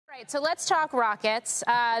So let's talk rockets.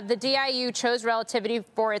 The DIU chose Relativity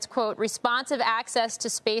for its, quote, responsive access to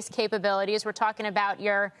space capabilities. We're talking about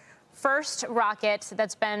your first rocket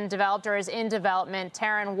that's been developed or is in development,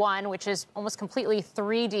 Terran 1, which is almost completely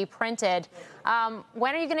 3D printed.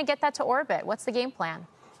 When are you going to get that to orbit? What's the game plan?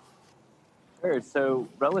 Sure. So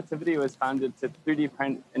Relativity was founded to 3D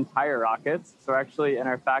print entire rockets. So we're actually in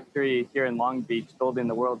our factory here in Long Beach building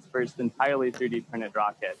the world's first entirely 3D printed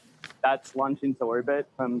rocket. That's launching to orbit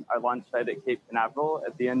from our launch site at Cape Canaveral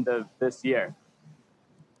at the end of this year.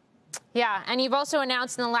 Yeah, and you've also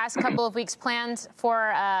announced in the last couple of weeks plans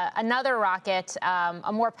for another rocket,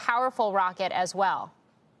 a more powerful rocket as well.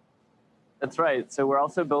 That's right. So we're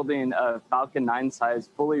also building a Falcon 9 size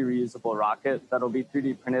fully reusable rocket that'll be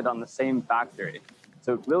 3D printed on the same factory.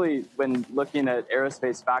 So really, when looking at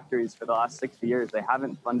aerospace factories for the last 60 years, they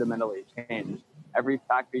haven't fundamentally changed. Every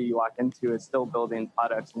factory you walk into is still building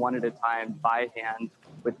products one at a time by hand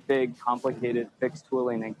with big, complicated fixed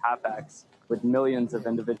tooling and CapEx with millions of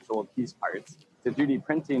individual piece parts. So 3D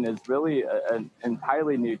printing is really an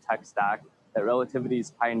entirely new tech stack that Relativity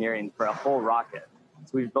is pioneering for a whole rocket.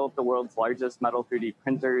 So we've built the world's largest metal 3D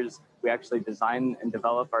printers. We actually design and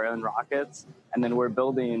develop our own rockets. And then we're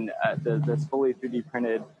building this fully 3D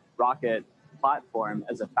printed rocket platform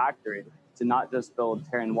as a factory to not just build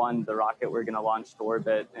Terran 1, the rocket we're going to launch to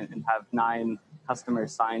orbit and have 9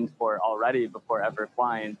 customers signed for already before ever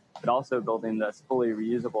flying, but also building this fully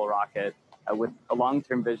reusable rocket with a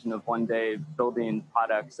long-term vision of one day building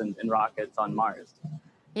products and rockets on Mars.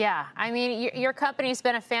 Yeah, I mean, your company's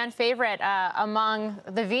been a fan favorite among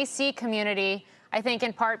the VC community, I think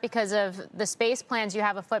in part because of the space plans you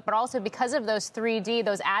have afoot, but also because of those 3D,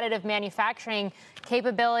 those additive manufacturing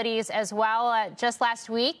capabilities as well. Just last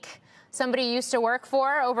week, somebody you used to work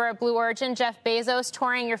for over at Blue Origin, Jeff Bezos,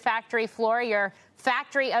 touring your factory floor, your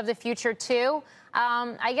factory of the future, too.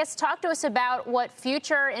 I guess talk to us about what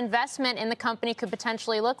future investment in the company could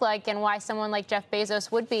potentially look like and why someone like Jeff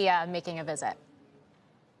Bezos would be making a visit.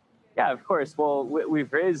 Yeah, of course. Well,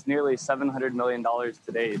 we've raised nearly $700 million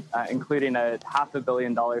to date, including a $500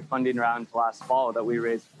 million funding round last fall that we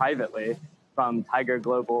raised privately from Tiger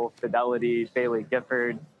Global, Fidelity, Bailey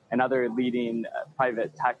Gifford, and other leading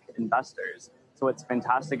private tech investors. So what's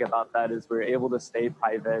fantastic about that is we're able to stay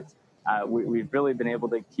private. We've really been able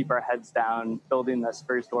to keep our heads down building this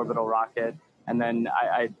first orbital rocket. And then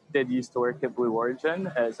I did used to work at Blue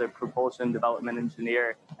Origin as a propulsion development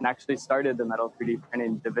engineer and actually started the metal 3D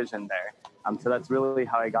printing division there. So that's really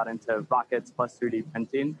how I got into rockets plus 3D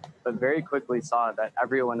printing, but very quickly saw that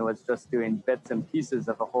everyone was just doing bits and pieces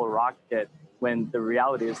of a whole rocket when the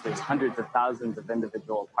reality is there's hundreds of thousands of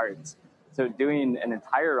individual parts. So doing an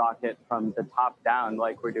entire rocket from the top down,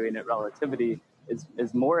 like we're doing at Relativity,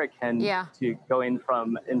 is more akin to going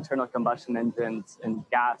from internal combustion engines and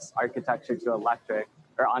gas architecture to electric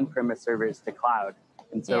or on-premise servers to cloud.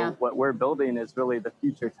 And so what we're building is really the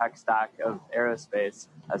future tech stack of aerospace,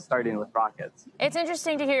 starting with rockets. It's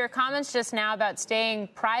interesting to hear your comments just now about staying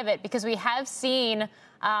private, because we have seen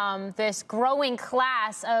this growing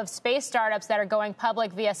class of space startups that are going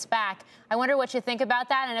public via SPAC. I wonder what you think about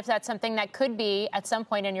that and if that's something that could be at some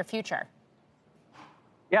point in your future.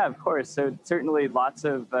 Yeah, of course. So certainly lots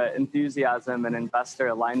of enthusiasm and investor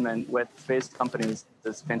alignment with space companies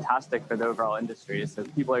is fantastic for the overall industry. So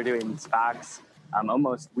people are doing SPACs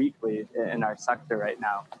almost weekly in our sector right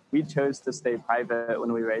now. We chose to stay private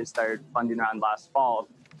when we raised our funding round last fall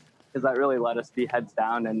because that really let us be heads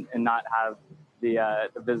down and not have the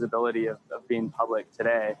visibility of being public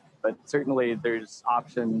today. But certainly there's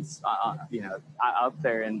options out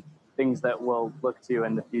there and things that we'll look to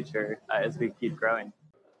in the future as we keep growing.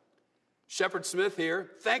 Shepard Smith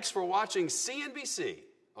here. Thanks for watching CNBC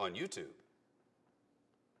on YouTube.